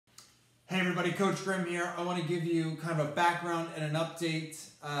Hey everybody, Coach Grim here. I want to give you kind of a background and an update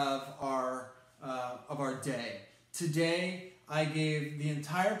of our day. Today, I gave the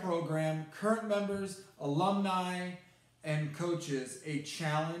entire program, current members, alumni, and coaches a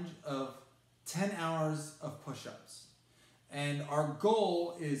challenge of 10 hours of push-ups. And our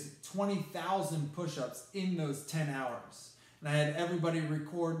goal is 20,000 push-ups in those 10 hours. And I had everybody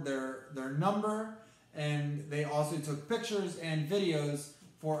record their number, and they also took pictures and videos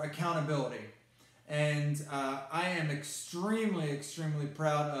for accountability. And I am extremely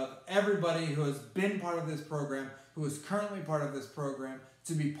proud of everybody who has been part of this program, who is currently part of this program,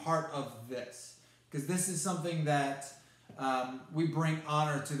 to be part of this. Because this is something that we bring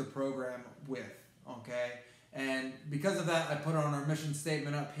honor to the program with, okay? And because of that, I put on our mission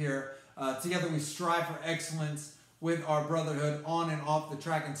statement up here. Together we strive for excellence with our brotherhood on and off the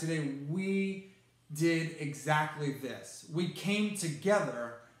track. And today we did exactly this. We came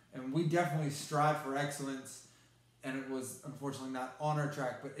together and we definitely strive for excellence, and it was unfortunately not on our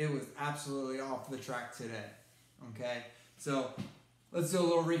track, but it was absolutely off the track today. Okay, so let's do a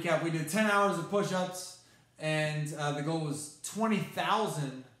little recap. We did 10 hours of push-ups, and the goal was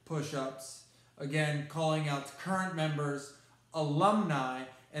 20,000 push-ups. Again, calling out current members, alumni,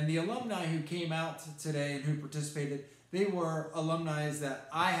 and the alumni who came out today and who participated, they were alumni that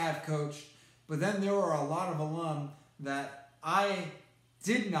I have coached. But then there were a lot of alum that I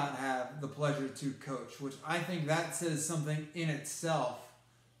did not have the pleasure to coach, which I think that says something in itself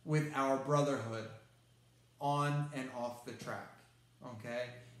with our brotherhood on and off the track, okay?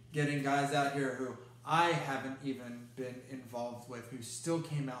 Getting guys out here who I haven't even been involved with, who still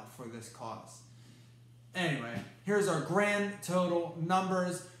came out for this cause. Anyway, here's our grand total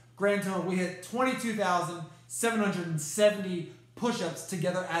numbers. Grand total, we hit 22,770 push-ups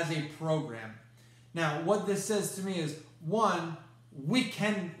together as a program. Now, what this says to me is, one, we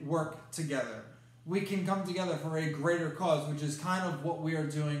can work together. We can come together for a greater cause, which is kind of what we are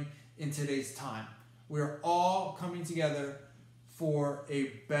doing in today's time. We are all coming together for a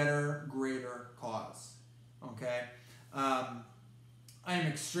better, greater cause, okay? I am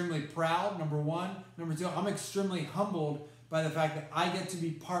extremely proud, number one. Number two, I'm extremely humbled by the fact that I get to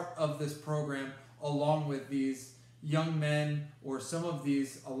be part of this program along with these young men, or some of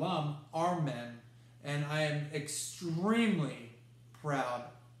these alum are men. And I am extremely proud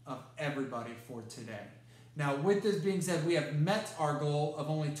of everybody for today. Now, with this being said, we have met our goal of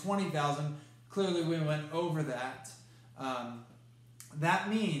only 20,000. Clearly, we went over that.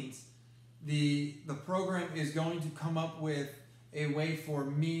 That means the program is going to come up with a way for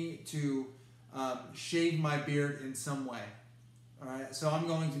me to shave my beard in some way. All right, so I'm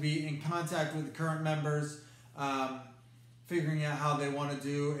going to be in contact with the current members, figuring out how they want to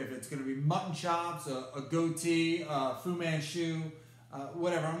do, if it's going to be mutton chops, a goatee, Fu Manchu,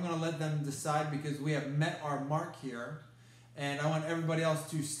 whatever. I'm going to let them decide because we have met our mark here. And I want everybody else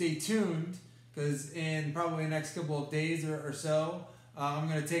to stay tuned because in probably the next couple of days or so, I'm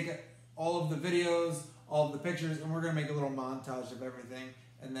going to take all of the videos, all of the pictures, and we're going to make a little montage of everything.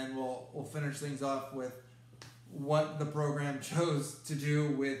 And then we'll finish things off with what the program chose to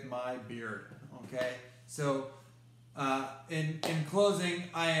do with my beard. Okay? So in closing,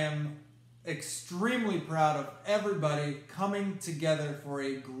 I am extremely proud of everybody coming together for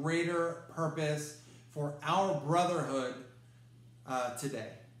a greater purpose for our brotherhood today.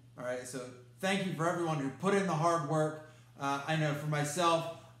 All right, so thank you for everyone who put in the hard work. I know for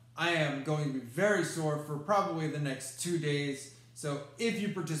myself, I am going to be very sore for probably the next 2 days. So if you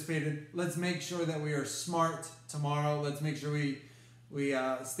participated, let's make sure that we are smart tomorrow. Let's make sure we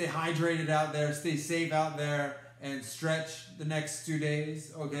stay hydrated out there, stay safe out there, and stretch the next 2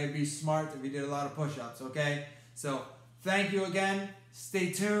 days, okay? Be smart if you did a lot of push-ups, okay? So thank you again.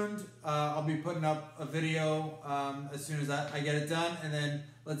 Stay tuned. I'll be putting up a video as soon as I get it done, and then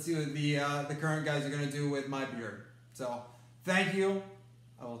let's see what the current guys are going to do with my beard. So thank you.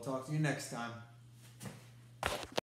 I will talk to you next time.